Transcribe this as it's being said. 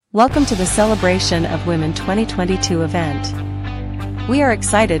Welcome to the Celebration of Women 2022 event. We are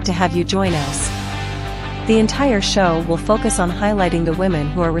excited to have you join us. The entire show will focus on highlighting the women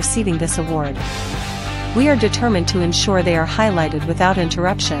who are receiving this award. We are determined to ensure they are highlighted without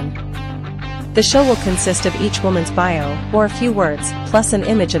interruption. The show will consist of each woman's bio, or a few words, plus an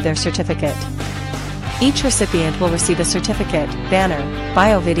image of their certificate. Each recipient will receive a certificate, banner,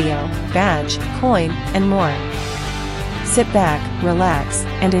 bio video, badge, coin, and more. Sit back, relax,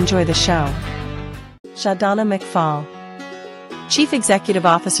 and enjoy the show. Shadana McFall. Chief Executive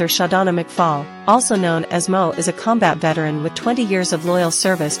Officer Shadana McFall, also known as Mo, is a combat veteran with 20 years of loyal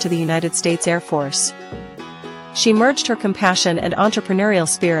service to the United States Air Force. She merged her compassion and entrepreneurial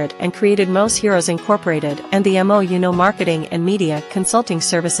spirit and created Mo's Heroes Incorporated and the Mo Marketing and Media Consulting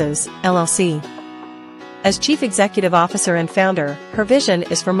Services, LLC. As Chief Executive Officer and founder, her vision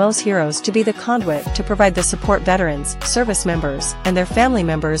is for Mo's Heroes to be the conduit to provide the support veterans, service members, and their family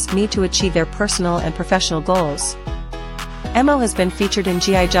members need to achieve their personal and professional goals. Mo has been featured in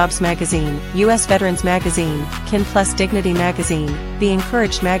GI Jobs Magazine, U.S. Veterans Magazine, Kin Plus Dignity Magazine, Be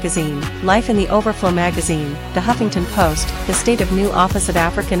Encouraged Magazine, Life in the Overflow Magazine, The Huffington Post, the State of New Office of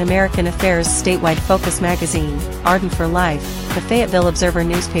African American Affairs Statewide Focus Magazine, Ardent for Life, the Fayetteville Observer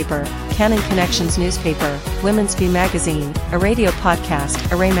Newspaper, Canon Connections Newspaper, Women's View Magazine, a radio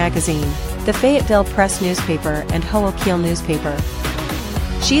podcast, Array Magazine, the Fayetteville Press Newspaper and Ho-Okeel Newspaper.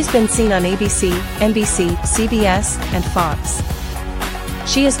 She's been seen on ABC, NBC, CBS, and Fox.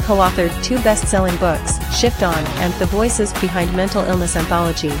 She has co-authored 2 best-selling books, Shift On and The Voices Behind Mental Illness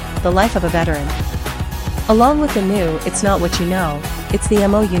Anthology, The Life of a Veteran. Along with the new It's Not What You Know, It's the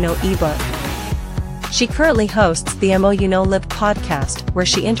Mo You Know ebook. She currently hosts the Mo You Know Live podcast, where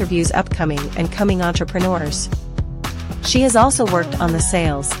she interviews upcoming and coming entrepreneurs. She has also worked on the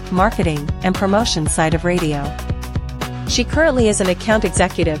sales, marketing, and promotion side of radio. She currently is an account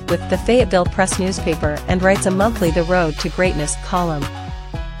executive with the Fayetteville Press newspaper and writes a monthly The Road to Greatness column.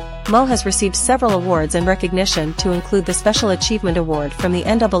 Mo has received several awards and recognition, to include the Special Achievement Award from the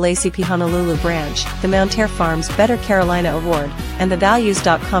NAACP Honolulu branch, the Mountaire Farms Better Carolina Award, and the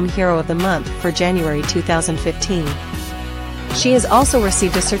Values.com Hero of the Month for January 2015. She has also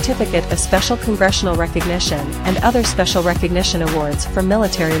received a certificate of special congressional recognition and other special recognition awards from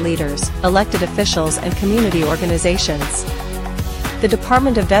military leaders, elected officials and community organizations. The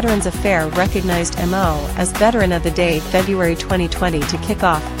Department of Veterans Affairs recognized Mo as Veteran of the Day February 2020 to kick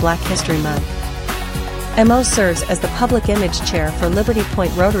off Black History Month. Mo serves as the Public Image Chair for Liberty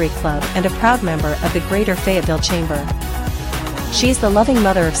Point Rotary Club and a proud member of the Greater Fayetteville Chamber. She is the loving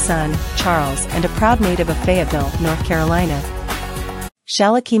mother of son, Charles, and a proud native of Fayetteville, North Carolina.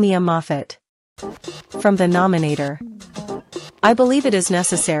 Shalakemia Moffett. From the nominator. I believe it is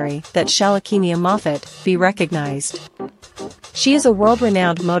necessary that Shalakemia Moffett be recognized. She is a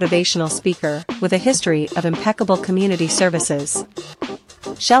world-renowned motivational speaker with a history of impeccable community services.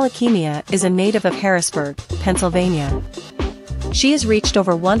 Shalakemia is a native of Harrisburg, Pennsylvania. She has reached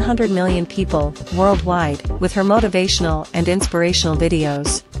over 100 million people worldwide with her motivational and inspirational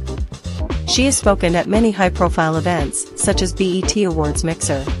videos. She has spoken at many high-profile events, such as BET Awards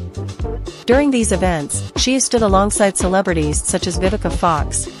Mixer. During these events, she has stood alongside celebrities such as Vivica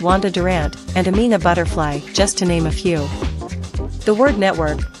Fox, Wanda Durant, and Amina Butterfly, just to name a few. The Word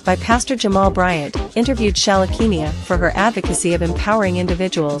Network, by Pastor Jamal Bryant, interviewed Shalakemia for her advocacy of empowering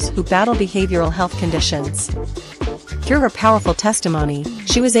individuals who battle behavioral health conditions. Through her powerful testimony,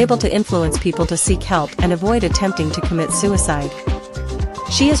 she was able to influence people to seek help and avoid attempting to commit suicide.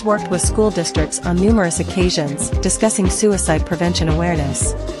 She has worked with school districts on numerous occasions, discussing suicide prevention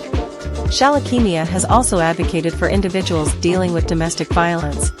awareness. Shalakemia has also advocated for individuals dealing with domestic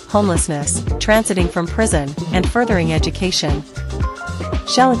violence, homelessness, transiting from prison, and furthering education.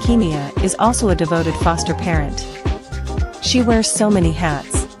 Shalakemia is also a devoted foster parent. She wears so many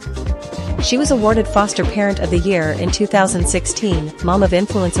hats. She was awarded Foster Parent of the Year in 2016, Mom of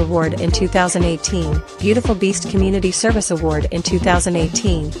Influence Award in 2018, Beautiful Beast Community Service Award in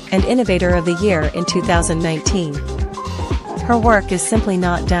 2018, and Innovator of the Year in 2019. Her work is simply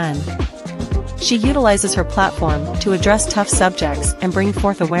not done. She utilizes her platform to address tough subjects and bring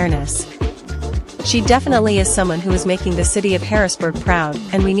forth awareness. She definitely is someone who is making the city of Harrisburg proud,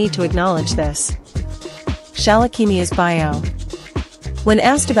 and we need to acknowledge this. Shalakemia's bio. When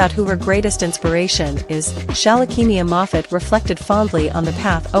asked about who her greatest inspiration is, Shalakemia Moffett reflected fondly on the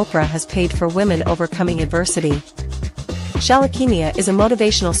path Oprah has paved for women overcoming adversity. Shalakemia is a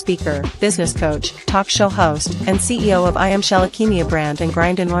motivational speaker, business coach, talk show host, and CEO of I Am Shalakemia brand and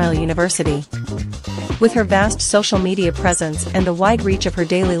Grindin Royal University. With her vast social media presence and the wide reach of her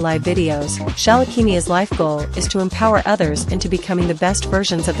daily live videos, Shalakemia's life goal is to empower others into becoming the best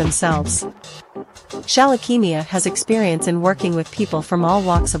versions of themselves. Shalakemia has experience in working with people from all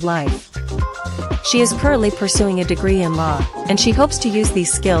walks of life. She is currently pursuing a degree in law, and she hopes to use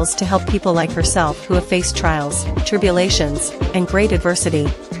these skills to help people like herself who have faced trials, tribulations, and great adversity.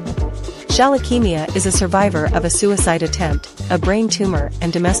 Shalakemia is a survivor of a suicide attempt, a brain tumor,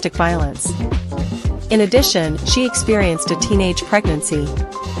 and domestic violence. In addition, she experienced a teenage pregnancy.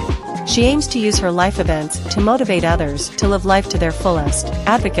 She aims to use her life events to motivate others to live life to their fullest,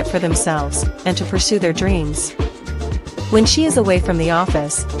 advocate for themselves, and to pursue their dreams. When she is away from the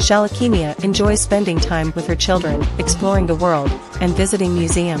office, Shalakemia enjoys spending time with her children, exploring the world, and visiting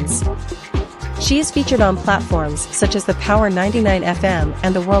museums. She is featured on platforms such as the Power 99 FM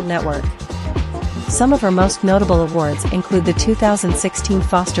and the World Network. Some of her most notable awards include the 2016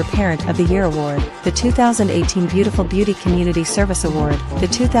 Foster Parent of the Year Award, the 2018 Beautiful Beauty Community Service Award, the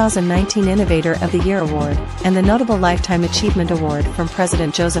 2019 Innovator of the Year Award, and the Notable Lifetime Achievement Award from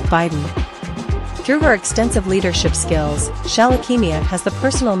President Joseph Biden. Through her extensive leadership skills, Shalakemia has the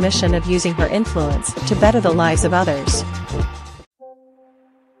personal mission of using her influence to better the lives of others.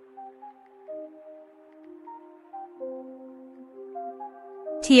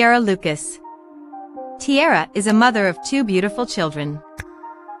 Tiara Lucas. Tiara is a mother of 2 beautiful children.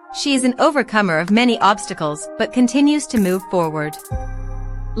 She is an overcomer of many obstacles but continues to move forward.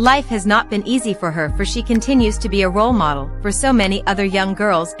 Life has not been easy for her, for she continues to be a role model for so many other young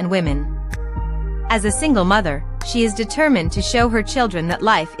girls and women. As a single mother, she is determined to show her children that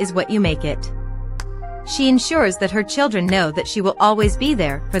life is what you make it. She ensures that her children know that she will always be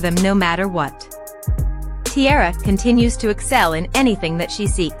there for them no matter what. Tiara continues to excel in anything that she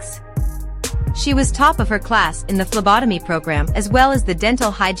seeks. She was top of her class in the phlebotomy program as well as the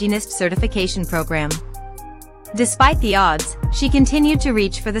dental hygienist certification program. Despite the odds, she continued to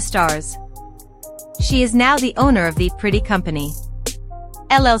reach for the stars. She is now the owner of The Pretty Company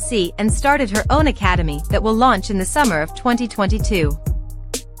LLC and started her own academy that will launch in the summer of 2022.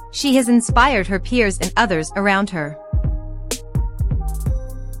 She has inspired her peers and others around her.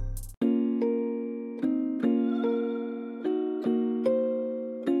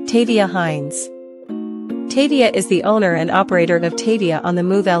 Tavia Hines. Tavia is the owner and operator of Tavia on the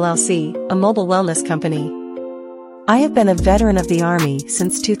Move LLC, a mobile wellness company. I have been a veteran of the Army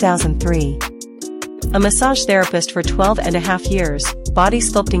since 2003. A massage therapist for 12.5 years, body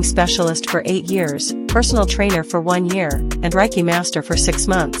sculpting specialist for 8 years, personal trainer for 1 year, and Reiki master for 6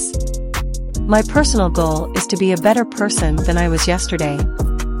 months. My personal goal is to be a better person than I was yesterday.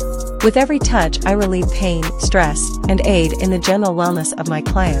 With every touch, I relieve pain, stress, and aid in the general wellness of my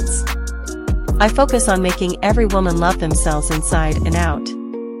clients. I focus on making every woman love themselves inside and out.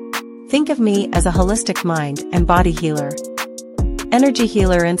 Think of me as a holistic mind and body healer, energy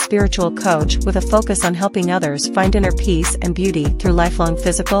healer and spiritual coach with a focus on helping others find inner peace and beauty through lifelong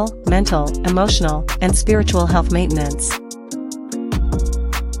physical, mental, emotional, and spiritual health maintenance.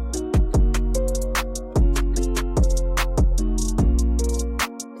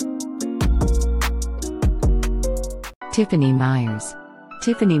 Tiffany Myers.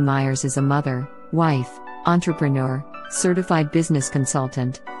 Tiffany Myers is a mother, wife, entrepreneur, certified business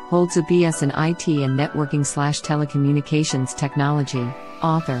consultant, holds a BS in IT and networking/telecommunications technology,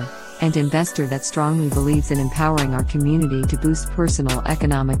 author, and investor that strongly believes in empowering our community to boost personal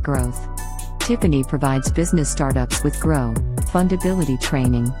economic growth. Tiffany provides business startups with grow, fundability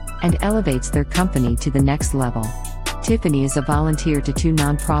training, and elevates their company to the next level. Tiffany is a volunteer to 2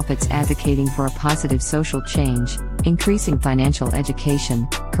 nonprofits advocating for a positive social change, increasing financial education,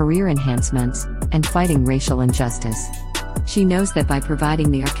 career enhancements, and fighting racial injustice. She knows that by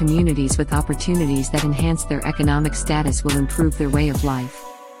providing our communities with opportunities that enhance their economic status will improve their way of life.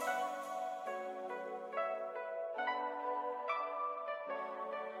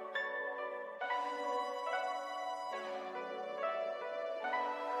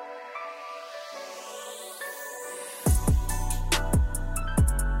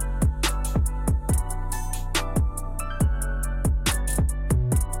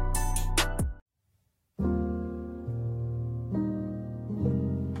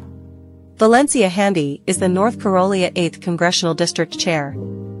 Valencia Handy is the North Karolia 8th Congressional District Chair.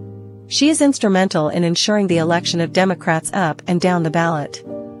 She is instrumental in ensuring the election of Democrats up and down the ballot.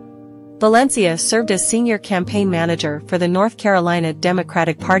 Valencia served as senior campaign manager for the North Carolina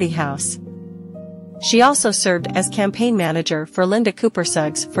Democratic Party House. She also served as campaign manager for Linda Cooper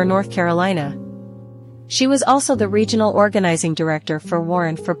Suggs for North Carolina. She was also the regional organizing director for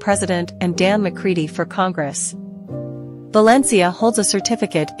Warren for President and Dan McCready for Congress. Valencia holds a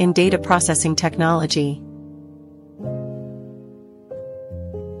certificate in data processing technology.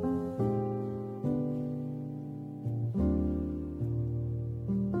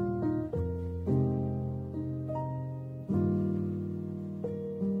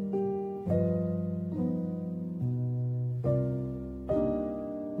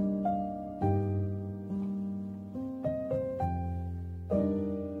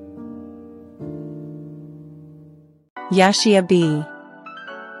 Yashia B.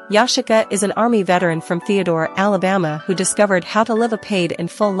 Yashika is an Army veteran from Theodore, Alabama who discovered how to live a paid and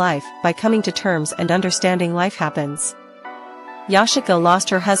full life by coming to terms and understanding life happens. Yashika lost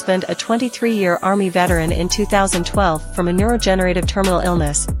her husband, a 23-year Army veteran, in 2012 from a neurodegenerative terminal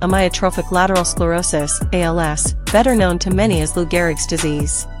illness, amyotrophic lateral sclerosis, ALS, better known to many as Lou Gehrig's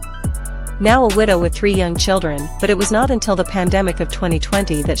disease. Now a widow with 3 young children, but it was not until the pandemic of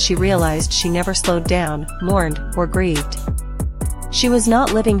 2020 that she realized she never slowed down, mourned, or grieved. She was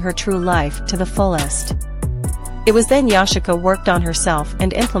not living her true life to the fullest. It was then Yashika worked on herself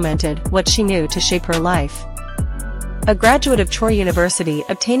and implemented what she knew to shape her life. A graduate of Troy University,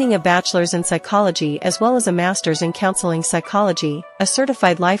 obtaining a bachelor's in psychology as well as a master's in counseling psychology, a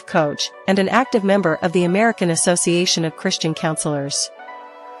certified life coach, and an active member of the American Association of Christian Counselors.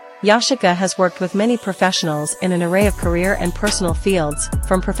 Yashika has worked with many professionals in an array of career and personal fields,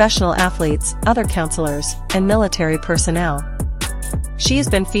 from professional athletes, other counselors, and military personnel. She has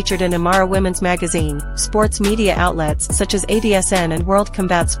been featured in Amara Women's Magazine, sports media outlets such as ADSN and World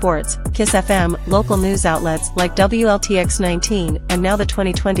Combat Sports, KISS FM, local news outlets like WLTX-19, and now the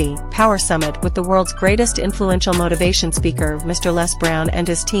 2020 Power Summit with the world's greatest influential motivation speaker, Mr. Les Brown, and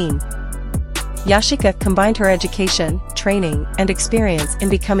his team. Yashika combined her education, training, and experience in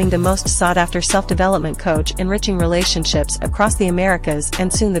becoming the most sought-after self-development coach, enriching relationships across the Americas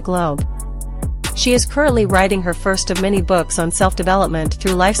and soon the globe. She is currently writing her first of many books on self-development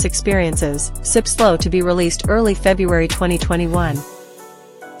through life's experiences, Sip Slow, to be released early February 2021.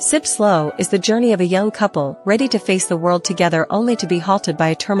 Sip Slow is the journey of a young couple ready to face the world together only to be halted by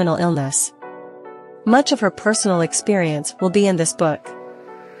a terminal illness. Much of her personal experience will be in this book.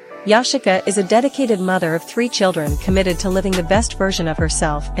 Yashika is a dedicated mother of 3 children committed to living the best version of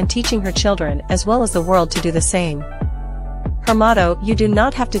herself and teaching her children as well as the world to do the same. Her motto, "You do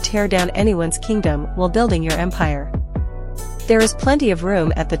not have to tear down anyone's kingdom while building your empire." There is plenty of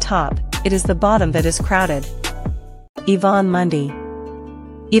room at the top, it is the bottom that is crowded. Yvonne Mundy.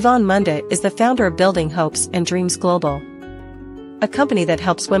 Yvonne Mundy is the founder of Building Hopes and Dreams Global, a company that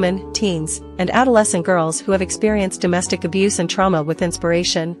helps women, teens, and adolescent girls who have experienced domestic abuse and trauma with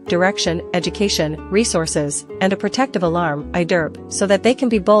inspiration, direction, education, resources, and a protective alarm, IDERP, so that they can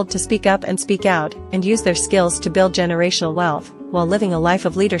be bold to speak up and speak out, and use their skills to build generational wealth, while living a life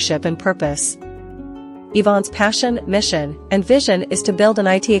of leadership and purpose. Yvonne's passion, mission, and vision is to build an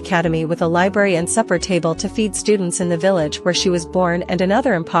IT academy with a library and supper table to feed students in the village where she was born and in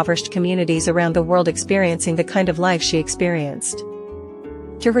other impoverished communities around the world experiencing the kind of life she experienced.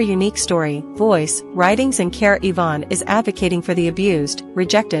 Through her unique story, voice, writings and care, Yvonne is advocating for the abused,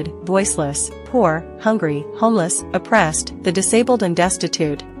 rejected, voiceless, poor, hungry, homeless, oppressed, the disabled and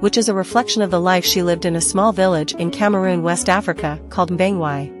destitute, which is a reflection of the life she lived in a small village in Cameroon, West Africa, called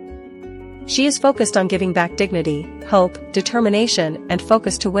Mbengwai. She is focused on giving back dignity, hope, determination, and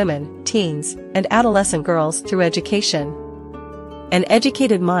focus to women, teens, and adolescent girls through education. An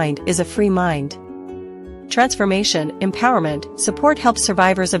educated mind is a free mind. Transformation, empowerment, support helps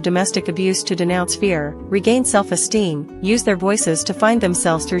survivors of domestic abuse to denounce fear, regain self-esteem, use their voices to find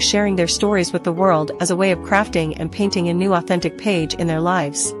themselves through sharing their stories with the world as a way of crafting and painting a new authentic page in their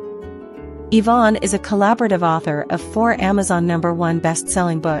lives. Yvonne is a collaborative author of 4 Amazon #1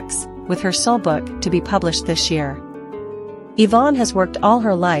 best-selling books, with her sole book to be published this year. Yvonne has worked all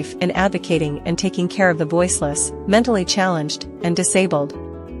her life in advocating and taking care of the voiceless, mentally challenged, and disabled.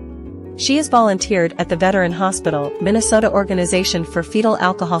 She has volunteered at the Veteran Hospital, Minnesota Organization for Fetal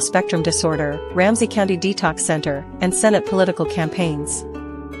Alcohol Spectrum Disorder, Ramsey County Detox Center, and Senate political campaigns.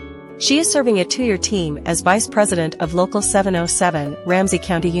 She is serving a 2-year team as Vice President of Local 707, Ramsey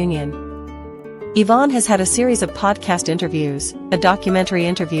County Union. Yvonne has had a series of podcast interviews, a documentary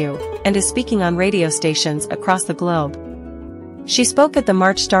interview, and is speaking on radio stations across the globe. She spoke at the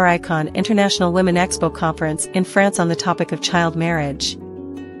March Star Icon International Women Expo Conference in France on the topic of child marriage.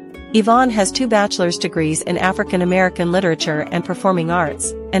 Yvonne has 2 bachelor's degrees in African American literature and performing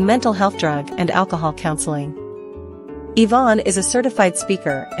arts, and mental health, drug and alcohol counseling. Yvonne is a certified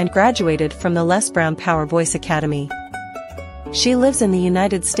speaker and graduated from the Les Brown Power Voice Academy. She lives in the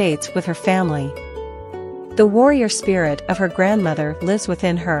United States with her family. The warrior spirit of her grandmother lives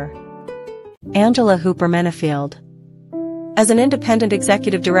within her. Angela Hooper Menefield. As an independent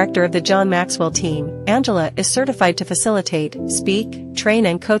executive director of the John Maxwell team, Angela is certified to facilitate, speak, train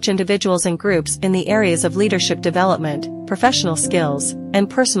and coach individuals and groups in the areas of leadership development, professional skills, and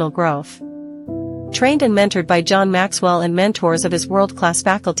personal growth. Trained and mentored by John Maxwell and mentors of his world-class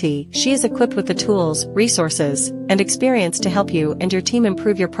faculty, she is equipped with the tools, resources, and experience to help you and your team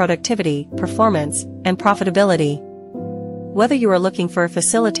improve your productivity, performance, and profitability. Whether you are looking for a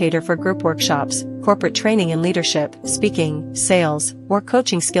facilitator for group workshops, corporate training and leadership, speaking, sales, or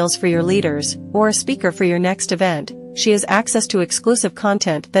coaching skills for your leaders, or a speaker for your next event, she has access to exclusive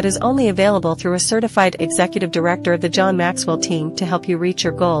content that is only available through a certified executive director of the John Maxwell team to help you reach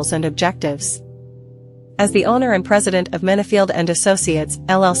your goals and objectives. As the owner and president of Menafield & Associates,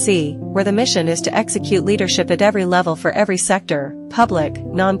 LLC, where the mission is to execute leadership at every level for every sector, public,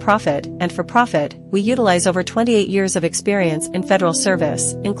 non-profit, and for-profit, we utilize over 28 years of experience in federal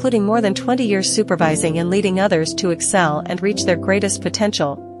service, including more than 20 years supervising and leading others to excel and reach their greatest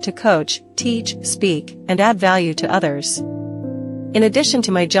potential, to coach, teach, speak, and add value to others. In addition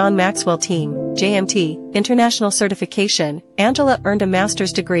to my John Maxwell team, JMT, international certification, Angela earned a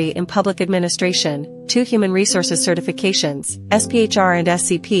master's degree in public administration, 2 human resources certifications, SPHR and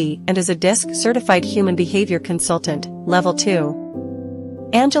SCP, and is a DISC certified human behavior consultant, level 2.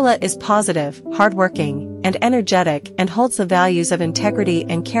 Angela is positive, hardworking, and energetic and holds the values of integrity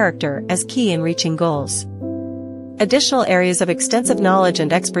and character as key in reaching goals. Additional areas of extensive knowledge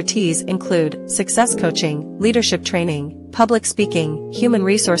and expertise include success coaching, leadership training, public speaking, human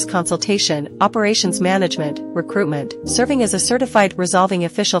resource consultation, operations management, recruitment, serving as a certified resolving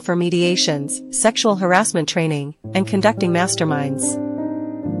official for mediations, sexual harassment training, and conducting masterminds.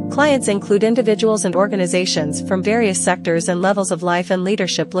 Clients include individuals and organizations from various sectors and levels of life and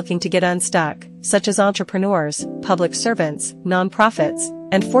leadership looking to get unstuck, such as entrepreneurs, public servants, nonprofits,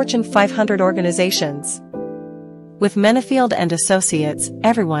 and Fortune 500 organizations. With Menafield & Associates,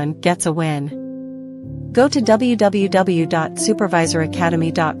 everyone gets a win. Go to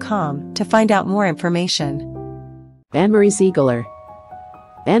www.supervisoracademy.com to find out more information. Anne-Marie Ziegler.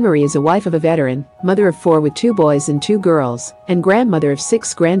 Anne-Marie is a wife of a veteran, mother of 4 with 2 boys and 2 girls, and grandmother of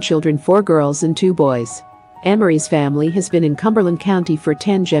 6 grandchildren, 4 girls and 2 boys. Anne-Marie's family has been in Cumberland County for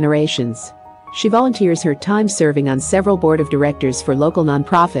 10 generations. She volunteers her time serving on several board of directors for local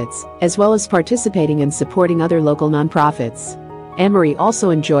nonprofits, as well as participating and supporting other local nonprofits. Anne-Marie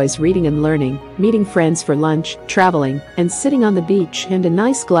also enjoys reading and learning, meeting friends for lunch, traveling, and sitting on the beach and a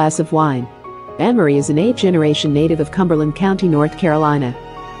nice glass of wine. Anne-Marie is an 8th-generation native of Cumberland County, North Carolina.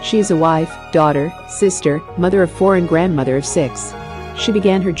 She is a wife, daughter, sister, mother of 4 and grandmother of 6. She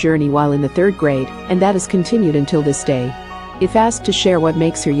began her journey while in the 3rd grade, and that has continued until this day. If asked to share what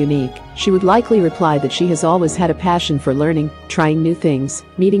makes her unique, she would likely reply that she has always had a passion for learning, trying new things,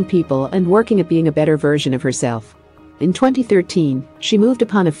 meeting people, and working at being a better version of herself. In 2013, she moved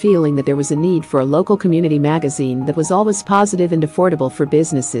upon a feeling that there was a need for a local community magazine that was always positive and affordable for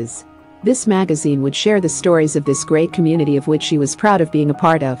businesses. This magazine would share the stories of this great community of which she was proud of being a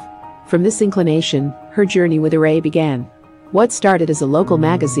part of. From this inclination, her journey with Array began. What started as a local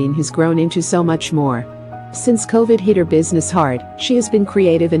magazine has grown into so much more. Since COVID hit her business hard, she has been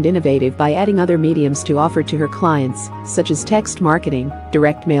creative and innovative by adding other mediums to offer to her clients, such as text marketing,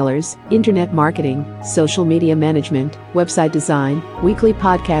 direct mailers, internet marketing, social media management, website design, weekly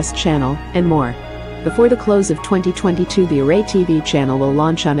podcast channel, and more. Before the close of 2022, the Array TV channel will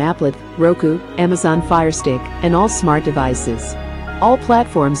launch on Applet, Roku, Amazon Fire Stick, and all smart devices. All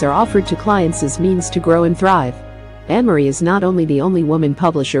platforms are offered to clients as means to grow and thrive. Anne-Marie is not only the only woman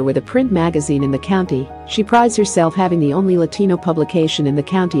publisher with a print magazine in the county, she prides herself having the only Latino publication in the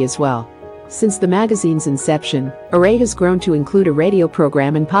county as well. Since the magazine's inception, Array has grown to include a radio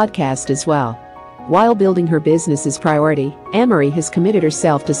program and podcast as well. While building her business is priority, Anne-Marie has committed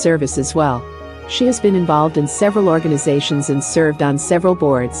herself to service as well. She has been involved in several organizations and served on several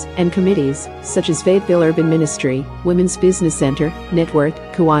boards and committees, such as Fayetteville Urban Ministry, Women's Business Center, Network,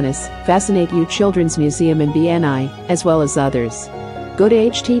 Kiwanis, Fascinate You Children's Museum and BNI, as well as others. Go to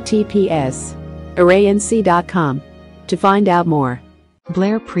https://arraync.com to find out more.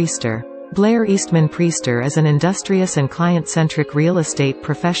 Blair Priester. Blair Eastman Priester is an industrious and client-centric real estate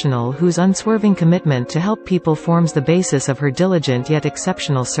professional whose unswerving commitment to help people forms the basis of her diligent yet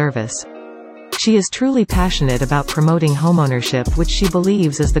exceptional service. She is truly passionate about promoting homeownership, which she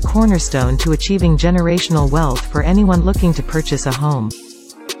believes is the cornerstone to achieving generational wealth for anyone looking to purchase a home.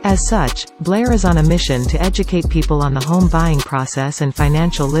 As such, Blair is on a mission to educate people on the home buying process and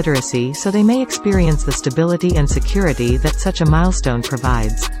financial literacy so they may experience the stability and security that such a milestone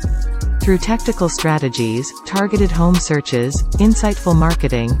provides. Through tactical strategies, targeted home searches, insightful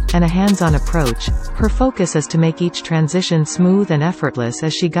marketing, and a hands-on approach, her focus is to make each transition smooth and effortless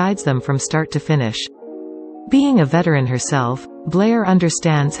as she guides them from start to finish. Being a veteran herself, Blair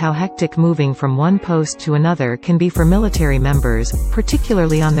understands how hectic moving from one post to another can be for military members,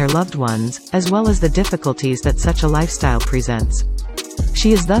 particularly on their loved ones, as well as the difficulties that such a lifestyle presents.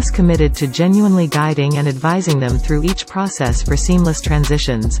 She is thus committed to genuinely guiding and advising them through each process for seamless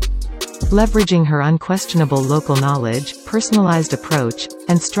transitions. Leveraging her unquestionable local knowledge, personalized approach,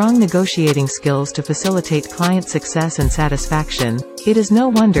 and strong negotiating skills to facilitate client success and satisfaction, it is no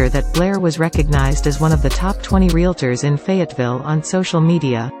wonder that Blair was recognized as one of the top 20 realtors in Fayetteville on social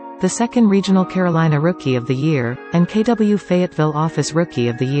media, the second Regional Carolina Rookie of the Year, and KW Fayetteville Office Rookie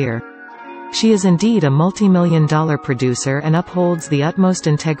of the Year. She is indeed a multi-million-dollar producer and upholds the utmost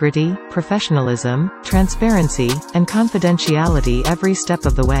integrity, professionalism, transparency, and confidentiality every step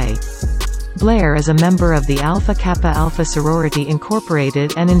of the way. Blair is a member of the Alpha Kappa Alpha Sorority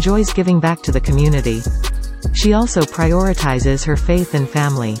Incorporated and enjoys giving back to the community. She also prioritizes her faith and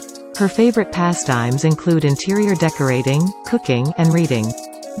family. Her favorite pastimes include interior decorating, cooking, and reading.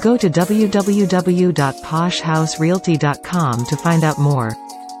 Go to www.poshhouserealty.com to find out more.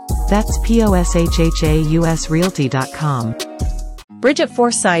 That's POSHHAUSrealty.com. Bridget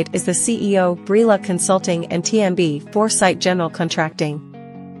Forsythe is the CEO, Brila Consulting and TMB Forsythe General Contracting.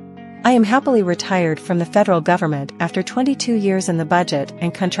 I am happily retired from the federal government after 22 years in the budget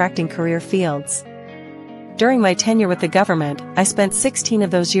and contracting career fields. During my tenure with the government, I spent 16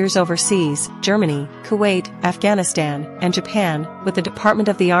 of those years overseas, Germany, Kuwait, Afghanistan, and Japan, with the Department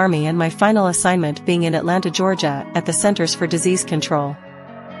of the Army, and my final assignment being in Atlanta, Georgia, at the Centers for Disease Control.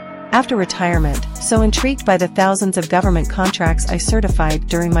 After retirement, so intrigued by the thousands of government contracts I certified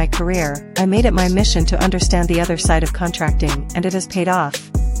during my career, I made it my mission to understand the other side of contracting, and it has paid off.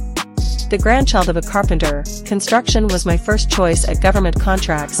 The grandchild of a carpenter, construction was my first choice at government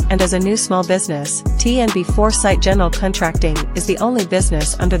contracts, and as a new small business, TNB Forsythe General Contracting is the only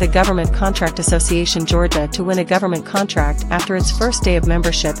business under the Government Contract Association Georgia to win a government contract after its first day of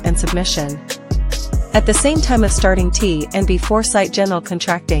membership and submission. At the same time of starting TNB Forsythe General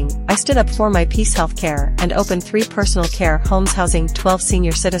Contracting, I stood up for my Peace Healthcare and opened 3 personal care homes housing 12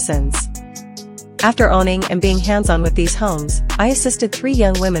 senior citizens. After owning and being hands-on with these homes, I assisted 3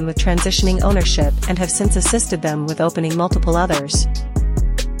 young women with transitioning ownership and have since assisted them with opening multiple others.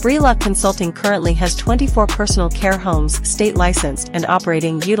 Brila Consulting currently has 24 personal care homes state licensed and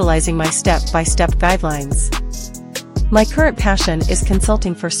operating utilizing my step-by-step guidelines. My current passion is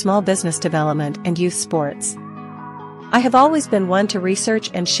consulting for small business development and youth sports. I have always been one to research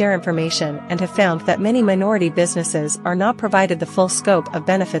and share information and have found that many minority businesses are not provided the full scope of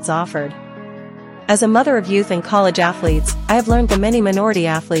benefits offered. As a mother of youth and college athletes, I have learned that many minority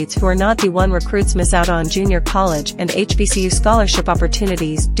athletes who are not D1 recruits miss out on junior college and HBCU scholarship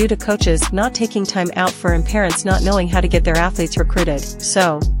opportunities due to coaches not taking time out for and parents not knowing how to get their athletes recruited,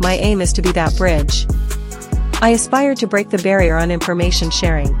 so, my aim is to be that bridge. I aspire to break the barrier on information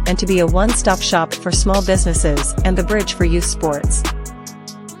sharing and to be a one-stop shop for small businesses and the bridge for youth sports.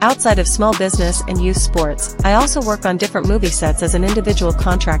 Outside of small business and youth sports, I also work on different movie sets as an individual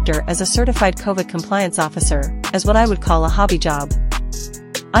contractor, as a certified COVID compliance officer, as what I would call a hobby job.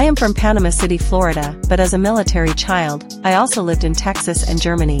 I am from Panama City, Florida, but as a military child, I also lived in Texas and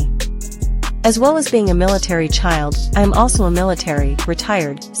Germany. As well as being a military child, I am also a military,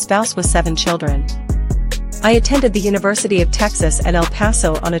 retired, spouse with 7 children. I attended the University of Texas at El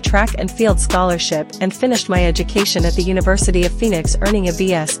Paso on a track and field scholarship and finished my education at the University of Phoenix, earning a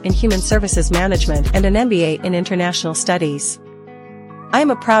BS in Human Services Management and an MBA in International Studies. I am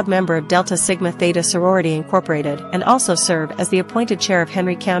a proud member of Delta Sigma Theta Sorority Incorporated and also serve as the appointed chair of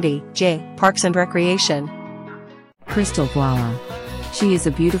Henry County, J. Parks and Recreation. Crystal Voila. She is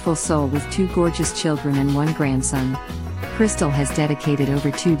a beautiful soul with 2 gorgeous children and 1 grandson. Crystal has dedicated over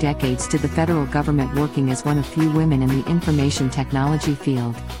 2 decades to the federal government, working as one of few women in the information technology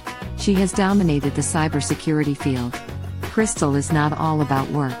field. She has dominated the cybersecurity field. Crystal is not all about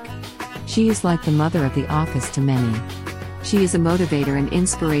work. She is like the mother of the office to many. She is a motivator and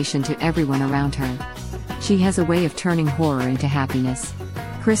inspiration to everyone around her. She has a way of turning horror into happiness.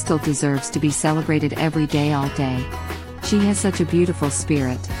 Crystal deserves to be celebrated every day, all day. She has such a beautiful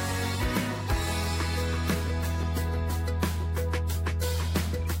spirit.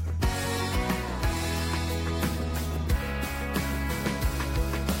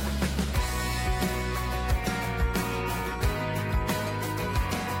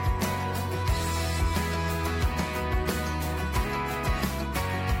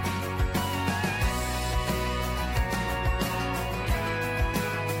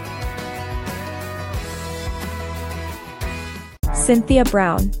 Cynthia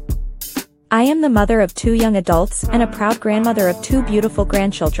Brown. I am the mother of 2 young adults and a proud grandmother of 2 beautiful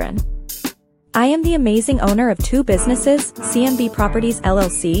grandchildren. I am the amazing owner of 2 businesses, CMB Properties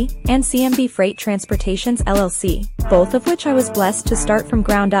LLC and CMB Freight Transportations LLC, both of which I was blessed to start from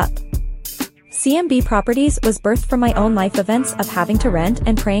ground up. CMB Properties was birthed from my own life events of having to rent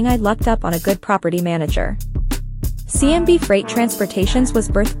and praying I lucked up on a good property manager. CMB Freight Transportations was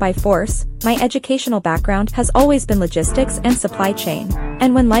birthed by force. My educational background has always been logistics and supply chain.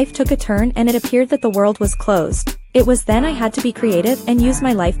 And when life took a turn and it appeared that the world was closed, it was then I had to be creative and use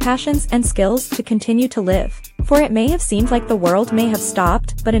my life passions and skills to continue to live. For it may have seemed like the world may have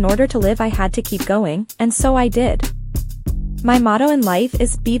stopped, but in order to live I had to keep going, and so I did. My motto in life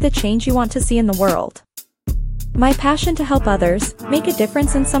is be the change you want to see in the world. My passion to help others, make a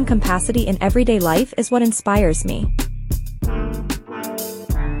difference in some capacity in everyday life is what inspires me.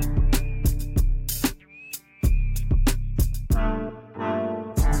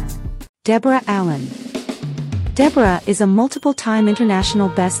 Deborah Allen. Deborah is a multiple-time international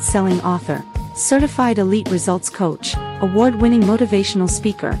best-selling author, certified elite results coach, award-winning motivational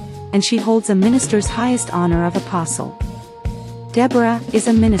speaker, and she holds a minister's highest honor of apostle. Deborah is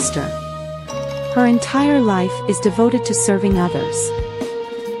a minister. Her entire life is devoted to serving others.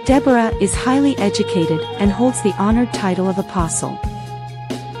 Deborah is highly educated and holds the honored title of apostle.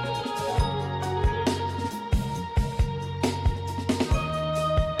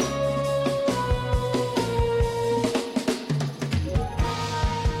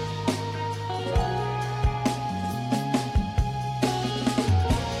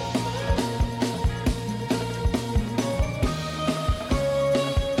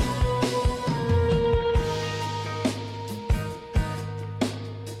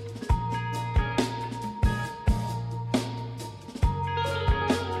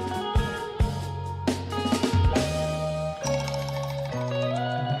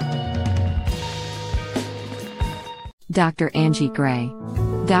 Dr. Angie Gray.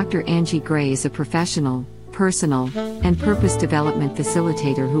 Dr. Angie Gray is a professional, personal, and purpose development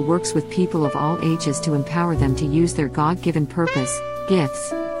facilitator who works with people of all ages to empower them to use their God-given purpose,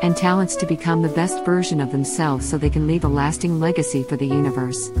 gifts, and talents to become the best version of themselves so they can leave a lasting legacy for the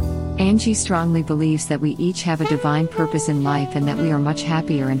universe. Angie strongly believes that we each have a divine purpose in life and that we are much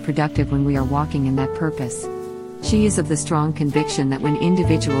happier and productive when we are walking in that purpose. She is of the strong conviction that when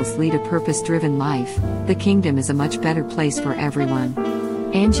individuals lead a purpose-driven life, the kingdom is a much better place for everyone.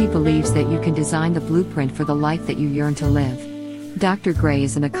 Angie believes that you can design the blueprint for the life that you yearn to live. Dr. Gray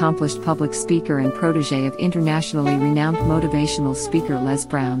is an accomplished public speaker and protege of internationally renowned motivational speaker Les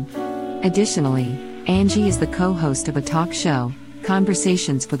Brown. Additionally, Angie is the co-host of a talk show,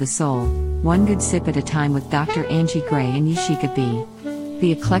 Conversations for the Soul, One Good Sip at a Time with Dr. Angie Gray and Yashika B.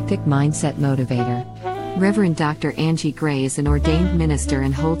 The Eclectic Mindset Motivator. Reverend Dr. Angie Gray is an ordained minister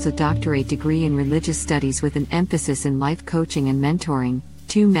and holds a doctorate degree in religious studies with an emphasis in life coaching and mentoring,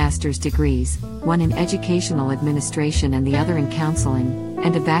 2 master's degrees, one in educational administration and the other in counseling,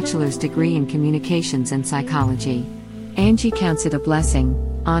 and a bachelor's degree in communications and psychology. Angie counts it a blessing,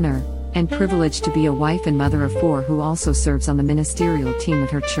 honor, and privilege to be a wife and mother of 4 who also serves on the ministerial team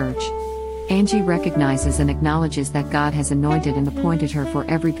at her church. Angie recognizes and acknowledges that God has anointed and appointed her for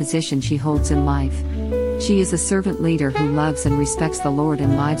every position she holds in life. She is a servant leader who loves and respects the Lord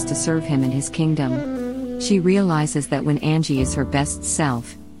and lives to serve Him in His kingdom. She realizes that when Angie is her best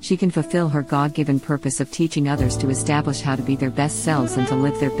self, she can fulfill her God-given purpose of teaching others to establish how to be their best selves and to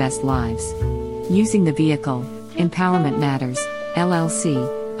live their best lives. Using the vehicle, Empowerment Matters,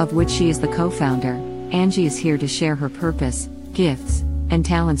 LLC, of which she is the co-founder, Angie is here to share her purpose, gifts, and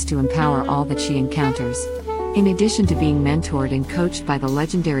talents to empower all that she encounters. In addition to being mentored and coached by the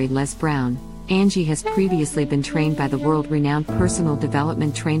legendary Les Brown, Angie has previously been trained by the world-renowned personal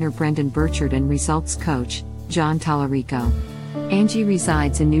development trainer Brendan Burchard and results coach, John Tallarico. Angie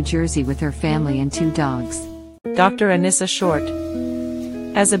resides in New Jersey with her family and 2 dogs. Dr. Anissa Short.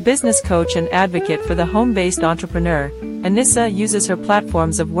 As a business coach and advocate for the home-based entrepreneur, Anissa uses her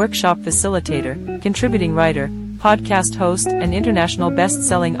platforms of workshop facilitator, contributing writer, podcast host, and international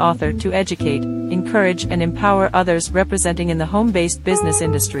best-selling author to educate, encourage, and empower others representing in the home-based business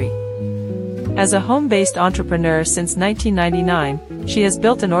industry. As a home-based entrepreneur since 1999, she has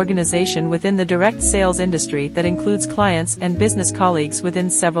built an organization within the direct sales industry that includes clients and business colleagues within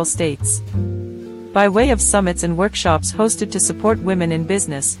several states. By way of summits and workshops hosted to support women in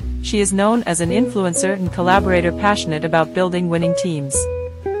business, she is known as an influencer and collaborator passionate about building winning teams.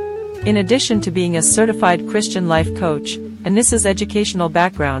 In addition to being a certified Christian life coach, Anissa's educational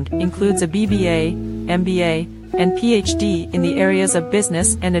background includes a BBA, MBA, and PhD in the areas of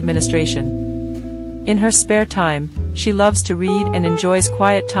business and administration. In her spare time, she loves to read and enjoys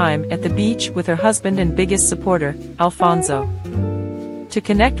quiet time at the beach with her husband and biggest supporter, Alfonso. To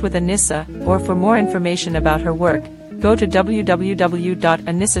connect with Anissa, or for more information about her work, go to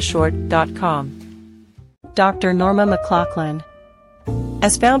www.anissashort.com. Dr. Norma McLaughlin.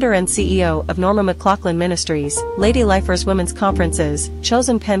 As founder and CEO of Norma McLaughlin Ministries, Lady Lifers Women's Conferences,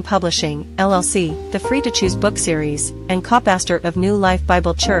 Chosen Pen Publishing, LLC, the Free to Choose book series, and co-pastor of New Life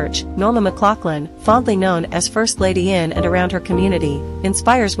Bible Church, Norma McLaughlin, fondly known as First Lady in and around her community,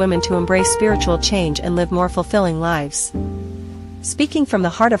 inspires women to embrace spiritual change and live more fulfilling lives. Speaking from the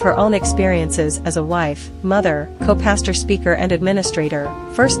heart of her own experiences as a wife, mother, co-pastor, speaker, and administrator,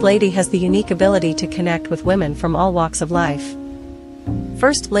 First Lady has the unique ability to connect with women from all walks of life.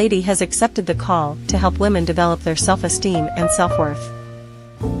 First Lady has accepted the call to help women develop their self-esteem and self-worth.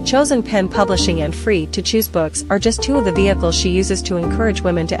 Chosen Pen Publishing and Free to Choose books are just two of the vehicles she uses to encourage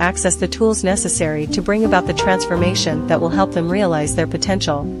women to access the tools necessary to bring about the transformation that will help them realize their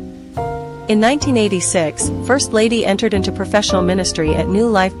potential. In 1986, First Lady entered into professional ministry at New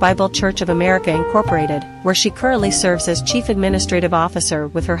Life Bible Church of America Incorporated, where she currently serves as Chief Administrative Officer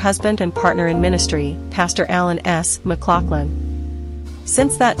with her husband and partner in ministry, Pastor Alan S. McLaughlin.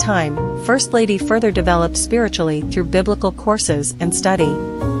 Since that time, First Lady further developed spiritually through biblical courses and study.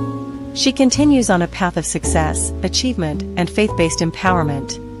 She continues on a path of success, achievement, and faith-based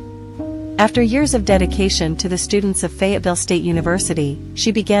empowerment. After years of dedication to the students of Fayetteville State University,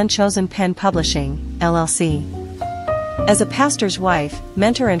 she began Chosen Pen Publishing, LLC. As a pastor's wife,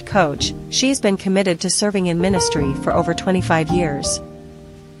 mentor and coach, she has been committed to serving in ministry for over 25 years.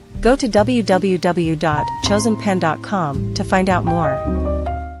 Go to www.chosenpen.com to find out more.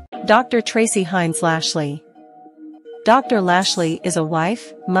 Dr. Tracy Hines Lashley. Dr. Lashley is a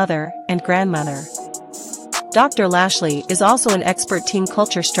wife, mother, and grandmother. Dr. Lashley is also an expert team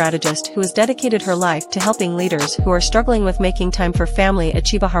culture strategist who has dedicated her life to helping leaders who are struggling with making time for family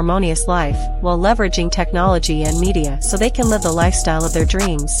achieve a harmonious life while leveraging technology and media so they can live the lifestyle of their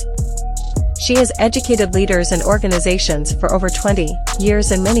dreams. She has educated leaders and organizations for over 20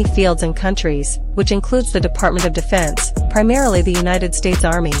 years in many fields and countries, which includes the Department of Defense, primarily the United States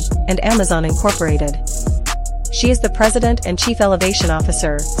Army, and Amazon Incorporated. She is the President and Chief Elevation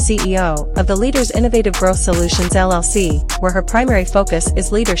Officer, CEO, of the Leaders Innovative Growth Solutions LLC, where her primary focus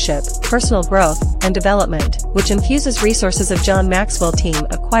is leadership, personal growth, and development, which infuses resources of John Maxwell team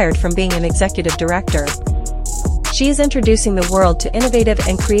acquired from being an executive director. She is introducing the world to innovative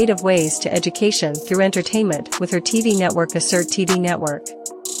and creative ways to education through entertainment with her TV network Assert TV Network.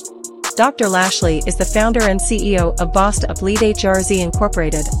 Dr. Lashley is the founder and CEO of Bossed Up Lead HRZ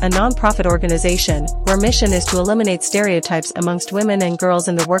Incorporated, a non-profit organization where mission is to eliminate stereotypes amongst women and girls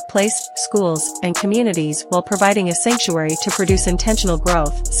in the workplace, schools, and communities while providing a sanctuary to produce intentional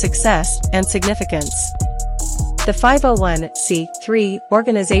growth, success, and significance. The 501(c)(3)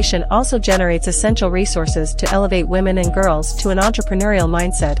 organization also generates essential resources to elevate women and girls to an entrepreneurial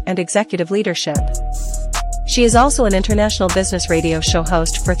mindset and executive leadership. She is also an international business radio show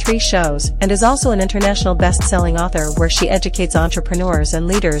host for 3 shows and is also an international best-selling author where she educates entrepreneurs and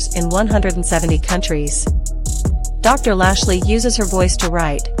leaders in 170 countries. Dr. Lashley uses her voice to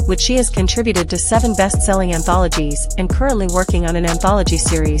write, which she has contributed to 7 best-selling anthologies and currently working on an anthology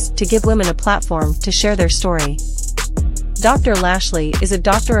series to give women a platform to share their story. Dr. Lashley is a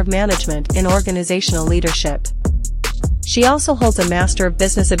Doctor of Management in Organizational Leadership. She also holds a Master of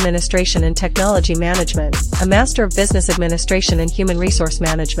Business Administration and Technology Management, a Master of Business Administration and Human Resource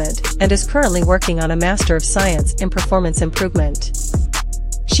Management, and is currently working on a Master of Science in Performance Improvement.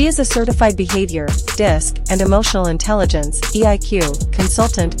 She is a certified behavior, DISC, and emotional intelligence (EIQ)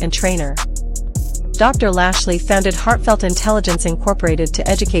 consultant and trainer. Dr. Lashley founded Heartfelt Intelligence Incorporated to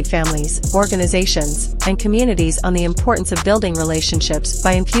educate families, organizations, and communities on the importance of building relationships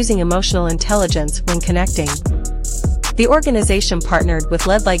by infusing emotional intelligence when connecting. The organization partnered with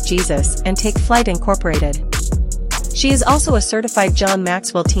Led Like Jesus and Take Flight Incorporated. She is also a certified John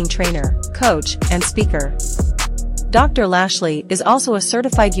Maxwell team trainer, coach, and speaker. Dr. Lashley is also a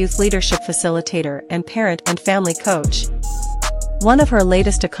certified youth leadership facilitator and parent and family coach. One of her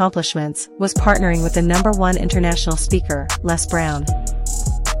latest accomplishments was partnering with the #1 international speaker, Les Brown.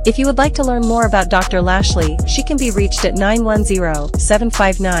 If you would like to learn more about Dr. Lashley, she can be reached at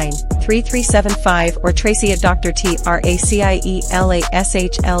 910-759-3375 or Tracy at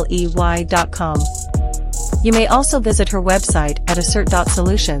drtracielashleY.com. You may also visit her website at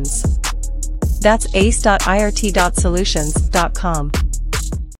assert.solutions. That's ace.irt.solutions.com.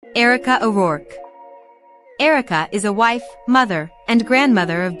 Erica O'Rourke. Erica is a wife, mother, and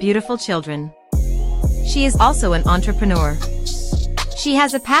grandmother of beautiful children. She is also an entrepreneur. She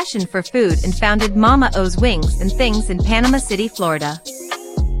has a passion for food and founded Mama O's Wings and Things in Panama City, Florida.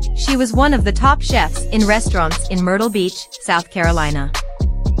 She was one of the top chefs in restaurants in Myrtle Beach, South Carolina.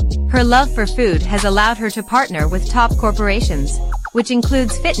 Her love for food has allowed her to partner with top corporations, which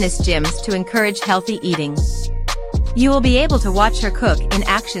includes fitness gyms to encourage healthy eating. You will be able to watch her cook in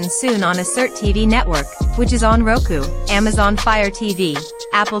action soon on Assert TV network, which is on Roku, Amazon Fire TV,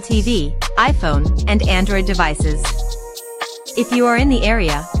 Apple TV, iPhone, and Android devices. If you are in the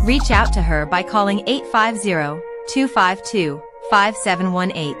area, reach out to her by calling 850-252-5718.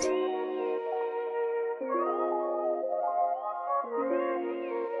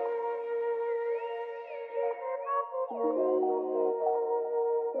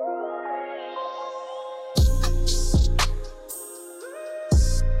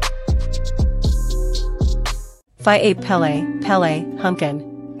 Faye Pele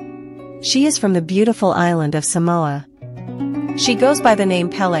Humpkin. She is from the beautiful island of Samoa. She goes by the name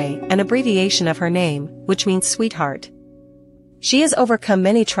Pele, an abbreviation of her name, which means sweetheart. She has overcome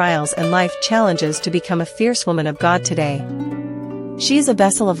many trials and life challenges to become a fierce woman of God today. She is a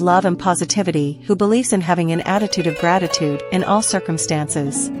vessel of love and positivity who believes in having an attitude of gratitude in all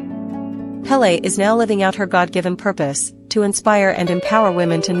circumstances. Pele is now living out her God-given purpose, to inspire and empower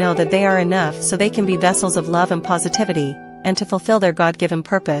women to know that they are enough so they can be vessels of love and positivity, and to fulfill their God-given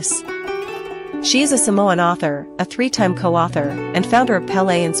purpose. She is a Samoan author, a 3-time co-author, and founder of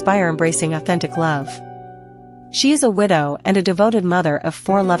Pele Inspire Embracing Authentic Love. She is a widow and a devoted mother of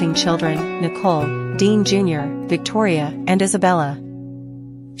 4 loving children, Nicole, Dean Jr., Victoria, and Isabella.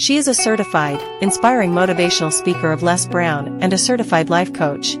 She is a certified, inspiring motivational speaker of Les Brown and a certified life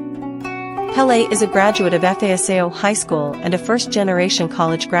coach. Pele is a graduate of FASAO High School and a first-generation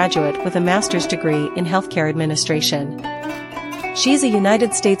college graduate with a master's degree in healthcare administration. She is a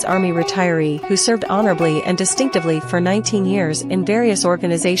United States Army retiree who served honorably and distinctively for 19 years in various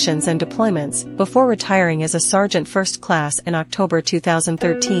organizations and deployments before retiring as a Sergeant First Class in October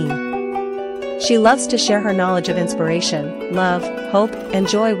 2013. She loves to share her knowledge of inspiration, love, hope, and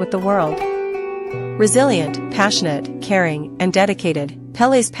joy with the world. Resilient, passionate, caring, and dedicated,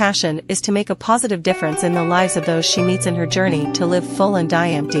 Pele's passion is to make a positive difference in the lives of those she meets in her journey to live full and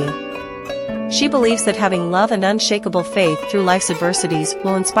die empty. She believes that having love and unshakable faith through life's adversities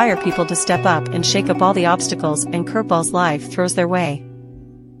will inspire people to step up and shake up all the obstacles and curveballs life throws their way.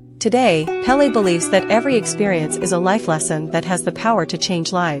 Today, Pele believes that every experience is a life lesson that has the power to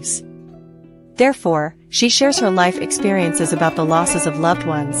change lives. Therefore, she shares her life experiences about the losses of loved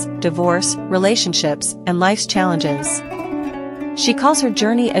ones, divorce, relationships, and life's challenges. She calls her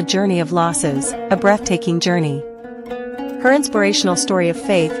journey a journey of losses, a breathtaking journey. Her inspirational story of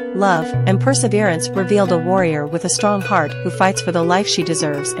faith, love, and perseverance revealed a warrior with a strong heart who fights for the life she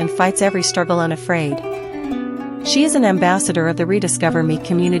deserves and fights every struggle unafraid. She is an ambassador of the Rediscover Me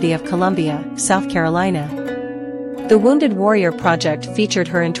community of Columbia, South Carolina. The Wounded Warrior Project featured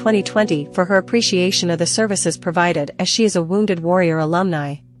her in 2020 for her appreciation of the services provided as she is a Wounded Warrior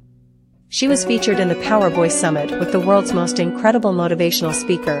alumni. She was featured in the Power Voice Summit with the world's most incredible motivational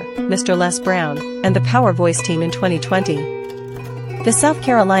speaker, Mr. Les Brown, and the Power Voice team in 2020. The South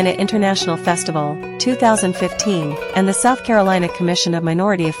Carolina International Festival, 2015, and the South Carolina Commission of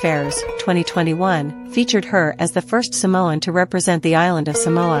Minority Affairs, 2021, featured her as the first Samoan to represent the island of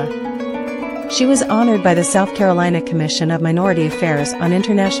Samoa. She was honored by the South Carolina Commission of Minority Affairs on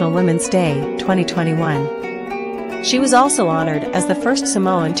International Women's Day, 2021. She was also honored as the first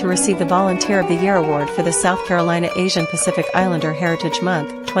Samoan to receive the Volunteer of the Year Award for the South Carolina Asian Pacific Islander Heritage Month,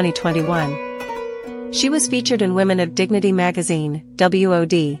 2021. She was featured in Women of Dignity magazine,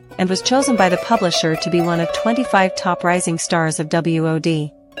 WOD, and was chosen by the publisher to be one of 25 top rising stars of WOD.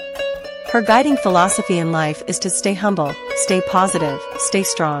 Her guiding philosophy in life is to stay humble, stay positive, stay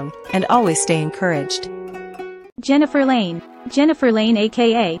strong, and always stay encouraged. Jennifer Lane. Jennifer Lane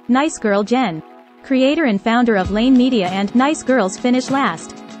aka Nice Girl Jen. Creator and founder of Lane Media and Nice Girls Finish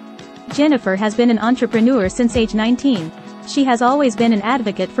Last. Jennifer has been an entrepreneur since age 19. She has always been an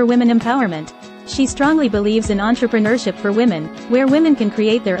advocate for women empowerment. She strongly believes in entrepreneurship for women, where women can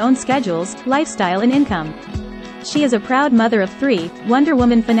create their own schedules, lifestyle and income. She is a proud mother of 3, Wonder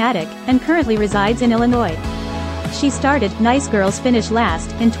Woman fanatic, and currently resides in Illinois. She started Nice Girls Finish Last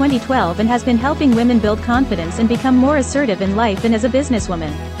in 2012 and has been helping women build confidence and become more assertive in life and as a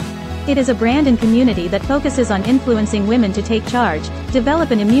businesswoman. It is a brand and community that focuses on influencing women to take charge,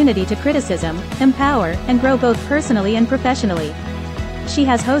 develop an immunity to criticism, empower, and grow both personally and professionally. She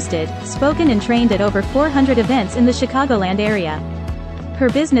has hosted, spoken and trained at over 400 events in the Chicagoland area.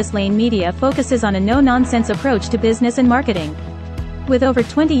 Her business Lane Media focuses on a no-nonsense approach to business and marketing. With over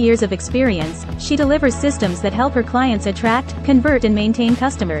 20 years of experience, she delivers systems that help her clients attract, convert and maintain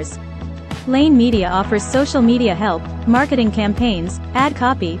customers. Lane Media offers social media help, marketing campaigns, ad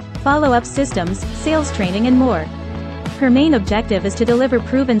copy, follow-up systems, sales training and more. Her main objective is to deliver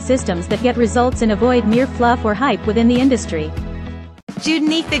proven systems that get results and avoid mere fluff or hype within the industry.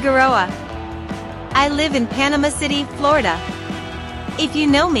 Judney Figueroa. I live in Panama City, Florida. If you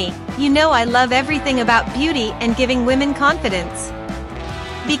know me, you know I love everything about beauty and giving women confidence.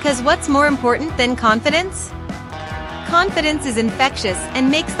 Because what's more important than confidence? Confidence is infectious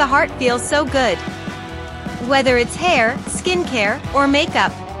and makes the heart feel so good. Whether it's hair, skincare, or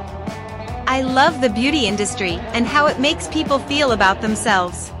makeup. I love the beauty industry and how it makes people feel about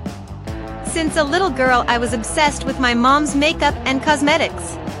themselves. Since a little girl I was obsessed with my mom's makeup and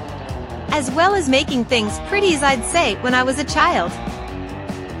cosmetics. As well as making things pretty as I'd say when I was a child.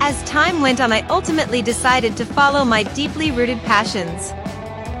 As time went on I ultimately decided to follow my deeply rooted passions.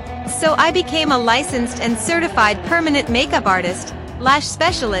 So I became a licensed and certified permanent makeup artist, lash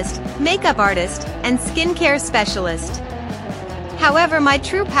specialist, makeup artist, and skincare specialist. However, my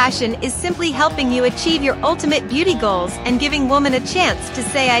true passion is simply helping you achieve your ultimate beauty goals and giving women a chance to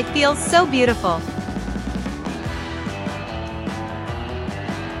say I feel so beautiful.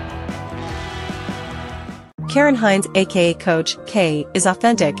 Karen Hines aka Coach K is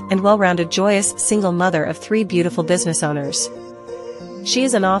authentic and well-rounded joyous single mother of 3 beautiful business owners. She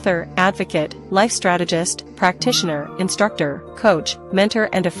is an author, advocate, life strategist, practitioner, instructor, coach, mentor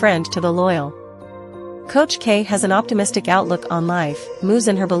and a friend to the loyal. Coach K has an optimistic outlook on life, moves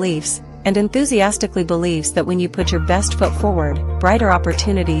in her beliefs, and enthusiastically believes that when you put your best foot forward, brighter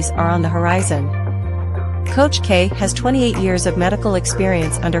opportunities are on the horizon. Coach K has 28 years of medical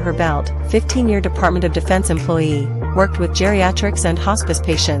experience under her belt, 15-year Department of Defense employee, worked with geriatrics and hospice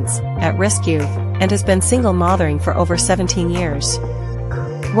patients, at-risk youth, and has been single mothering for over 17 years.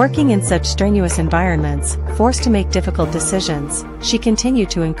 Working in such strenuous environments, forced to make difficult decisions, she continued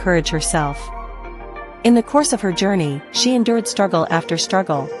to encourage herself. In the course of her journey, she endured struggle after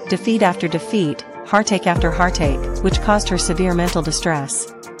struggle, defeat after defeat, heartache after heartache, which caused her severe mental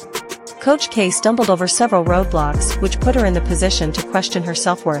distress. Coach K stumbled over several roadblocks which put her in the position to question her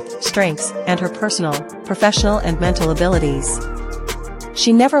self-worth, strengths, and her personal, professional and mental abilities.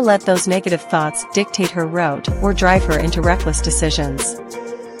 She never let those negative thoughts dictate her route or drive her into reckless decisions.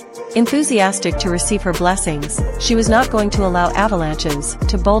 Enthusiastic to receive her blessings, she was not going to allow avalanches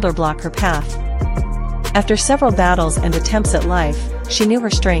to boulder block her path. After several battles and attempts at life, she knew her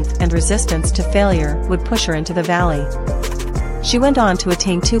strength and resistance to failure would push her into the valley. She went on to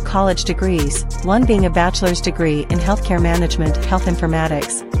attain 2 college degrees, one being a bachelor's degree in healthcare management, health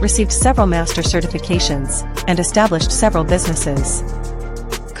informatics, received several master certifications, and established several businesses.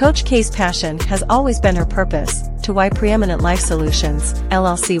 Coach K's passion has always been her purpose, to why Preeminent Life Solutions,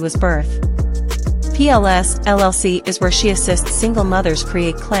 LLC was birthed. PLS, LLC is where she assists single mothers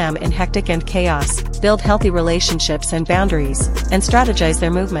create calm in hectic and chaos, build healthy relationships and boundaries, and strategize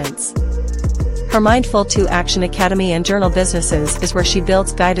their movements. Her Mindful to Action Academy and journal businesses is where she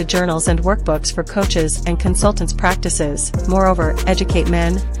builds guided journals and workbooks for coaches and consultants' practices, moreover, educate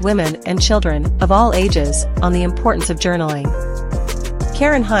men, women, and children, of all ages, on the importance of journaling.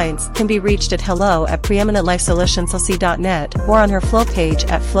 Karen Hines can be reached at hello@preeminentlifesolutionslc.net or on her Flow page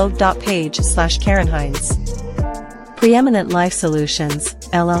at flow.page/Karen Hines. Preeminent Life Solutions,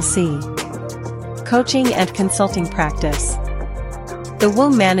 LLC. Coaching and Consulting Practice. The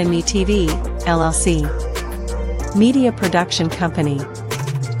Womb Man in Me TV, LLC. Media Production Company.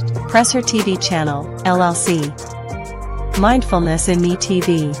 Presser TV Channel, LLC. Mindfulness in Me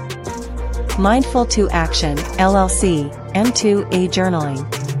TV. Mindful to Action, LLC, M2A Journaling.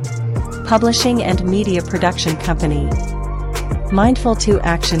 Publishing and Media Production Company. Mindful to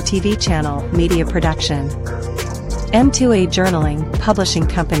Action TV Channel, Media Production. M2A Journaling, Publishing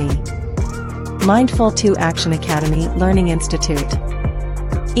Company. Mindful to Action Academy, Learning Institute.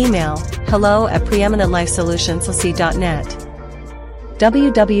 Email, hello@preeminentlifesolutionslc.net.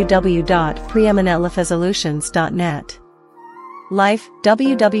 www.preeminentlifesolutions.net. Life,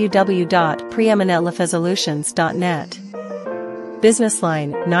 www.preeminentlifesolutions.net. Business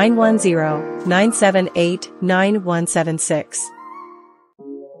line, 910-978-9176.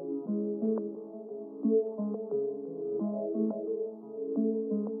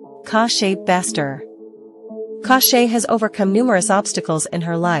 Kashay Bester. Kashay has overcome numerous obstacles in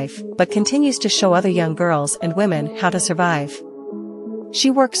her life, but continues to show other young girls and women how to survive. She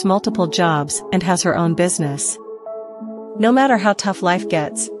works multiple jobs and has her own business. No matter how tough life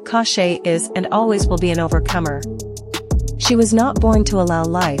gets, Kashay is and always will be an overcomer. She was not born to allow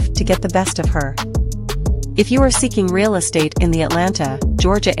life to get the best of her. If you are seeking real estate in the Atlanta,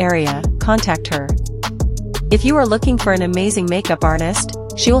 Georgia area, contact her. If you are looking for an amazing makeup artist,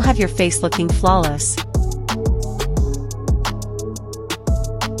 she will have your face looking flawless.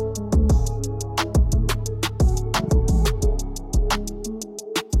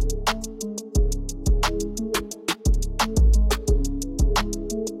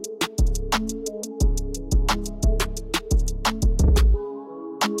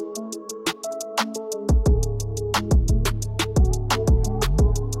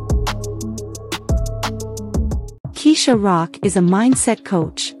 Keisha Rock is a mindset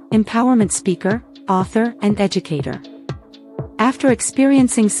coach, empowerment speaker, author, and educator. After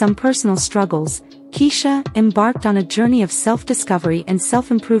experiencing some personal struggles, Keisha embarked on a journey of self-discovery and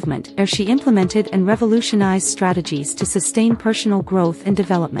self-improvement where she implemented and revolutionized strategies to sustain personal growth and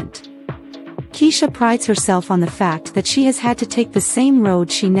development. Keisha prides herself on the fact that she has had to take the same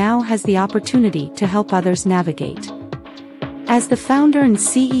road she now has the opportunity to help others navigate. As the founder and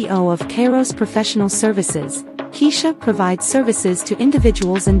CEO of Kairos Professional Services, Keisha provides services to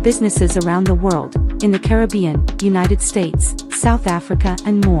individuals and businesses around the world, in the Caribbean, United States, South Africa,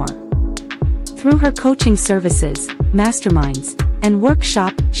 and more. Through her coaching services, masterminds, and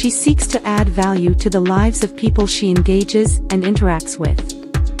workshop, she seeks to add value to the lives of people she engages and interacts with.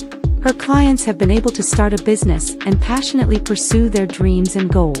 Her clients have been able to start a business and passionately pursue their dreams and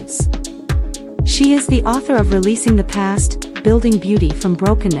goals. She is the author of Releasing the Past, Building Beauty from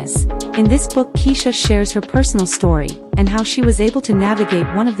Brokenness. In this book, Keisha shares her personal story and how she was able to navigate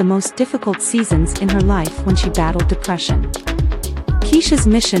one of the most difficult seasons in her life when she battled depression. Keisha's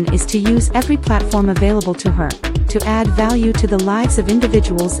mission is to use every platform available to her to add value to the lives of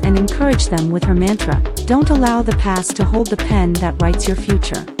individuals and encourage them with her mantra, "Don't allow the past to hold the pen that writes your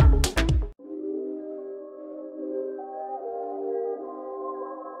future."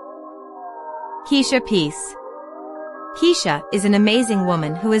 Keisha Peace. Keisha is an amazing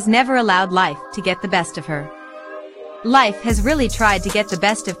woman who has never allowed life to get the best of her. Life has really tried to get the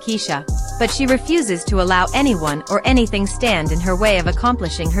best of Keisha, but she refuses to allow anyone or anything stand in her way of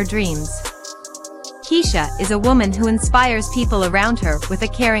accomplishing her dreams. Keisha is a woman who inspires people around her with a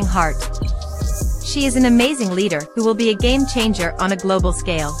caring heart. She is an amazing leader who will be a game changer on a global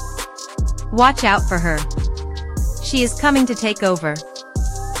scale. Watch out for her. She is coming to take over.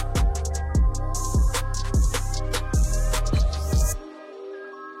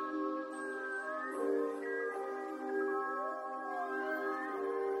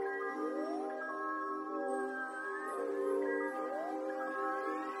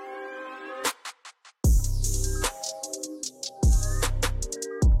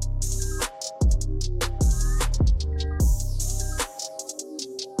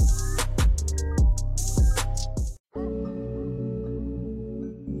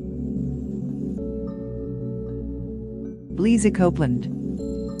 Bleeza Copeland.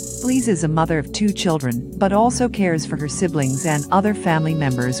 Bleeza is a mother of 2 children, but also cares for her siblings and other family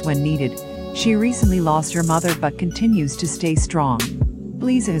members when needed. She recently lost her mother but continues to stay strong.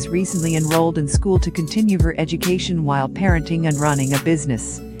 Bleeza has recently enrolled in school to continue her education while parenting and running a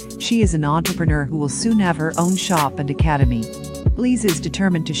business. She is an entrepreneur who will soon have her own shop and academy. Bleeza is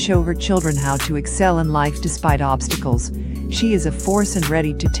determined to show her children how to excel in life despite obstacles. She is a force and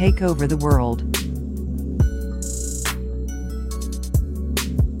ready to take over the world.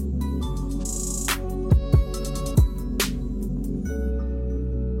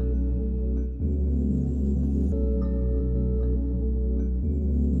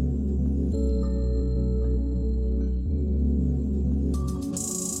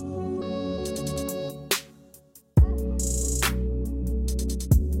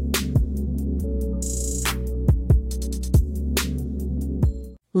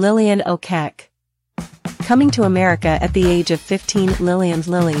 Lillian Okek. Coming to America at the age of 15, Lillian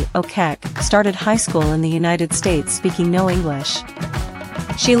Lily Okek started high school in the United States speaking no English.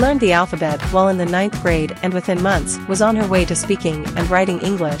 She learned the alphabet while in the 9th grade and within months was on her way to speaking and writing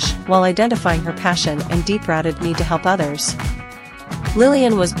English while identifying her passion and deep-rooted need to help others.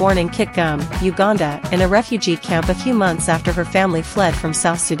 Lillian was born in Kitgum, Uganda, in a refugee camp a few months after her family fled from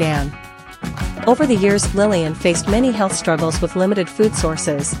South Sudan. Over the years, Lillian faced many health struggles with limited food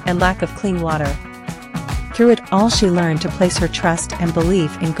sources and lack of clean water. Through it all, she learned to place her trust and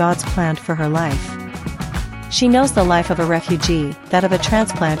belief in God's plan for her life. She knows the life of a refugee, that of a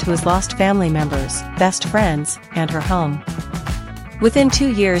transplant who has lost family members, best friends, and her home. Within 2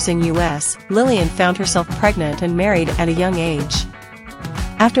 years in US, Lillian found herself pregnant and married at a young age.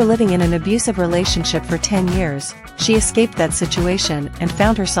 After living in an abusive relationship for 10 years, she escaped that situation and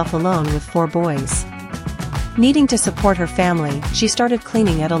found herself alone with 4 boys. Needing to support her family, she started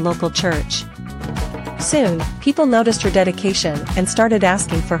cleaning at a local church. Soon, people noticed her dedication and started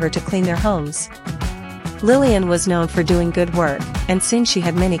asking for her to clean their homes. Lillian was known for doing good work, and soon she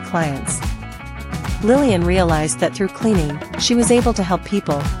had many clients. Lillian realized that through cleaning, she was able to help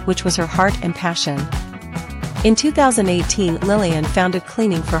people, which was her heart and passion. In 2018, Lillian founded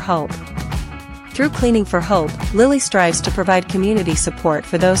Cleaning for Hope. Through Cleaning for Hope, Lily strives to provide community support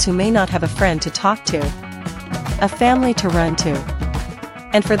for those who may not have a friend to talk to, a family to run to,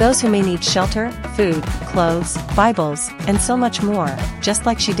 and for those who may need shelter, food, clothes, Bibles, and so much more, just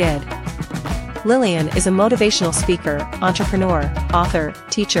like she did. Lillian is a motivational speaker, entrepreneur, author,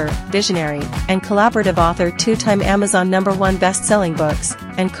 teacher, visionary, and collaborative author, two-time Amazon #1 best-selling books,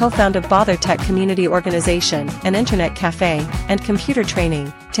 and co-founder of Bother Tech Community Organization, an internet cafe, and computer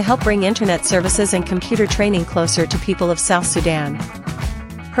training, to help bring internet services and computer training closer to people of South Sudan.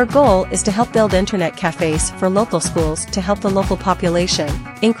 Her goal is to help build internet cafes for local schools to help the local population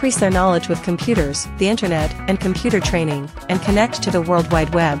increase their knowledge with computers, the internet, and computer training, and connect to the World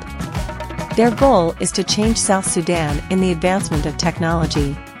Wide Web. Their goal is to change South Sudan in the advancement of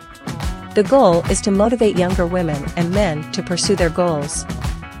technology. The goal is to motivate younger women and men to pursue their goals.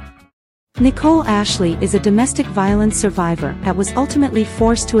 Nicole Ashley is a domestic violence survivor that was ultimately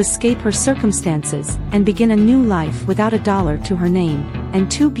forced to escape her circumstances and begin a new life without a dollar to her name, and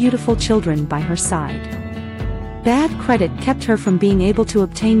 2 beautiful children by her side. Bad credit kept her from being able to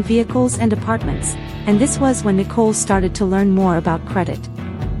obtain vehicles and apartments, and this was when Nicole started to learn more about credit.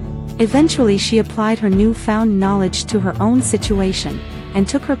 Eventually she applied her newfound knowledge to her own situation, and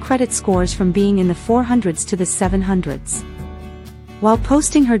took her credit scores from being in the 400s to the 700s. While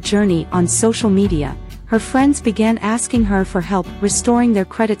posting her journey on social media, her friends began asking her for help restoring their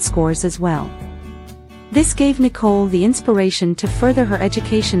credit scores as well. This gave Nicole the inspiration to further her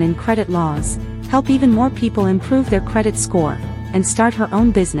education in credit laws, help even more people improve their credit score, and start her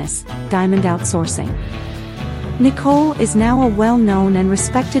own business, Diamond Outsourcing. Nicole is now a well-known and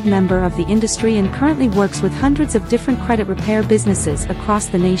respected member of the industry and currently works with hundreds of different credit repair businesses across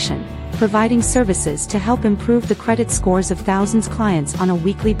the nation, providing services to help improve the credit scores of thousands of clients on a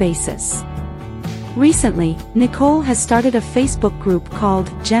weekly basis. Recently, Nicole has started a Facebook group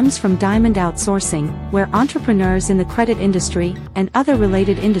called Gems from Diamond Outsourcing, where entrepreneurs in the credit industry and other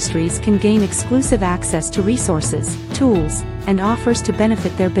related industries can gain exclusive access to resources, tools, and offers to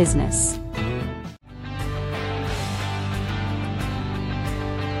benefit their business.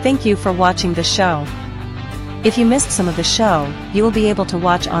 Thank you for watching the show. If you missed some of the show, you will be able to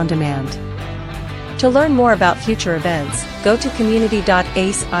watch on demand. To learn more about future events, go to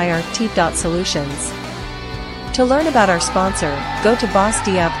community.aceirt.solutions. To learn about our sponsor, go to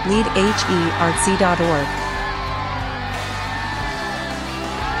bossdfleadherz.org.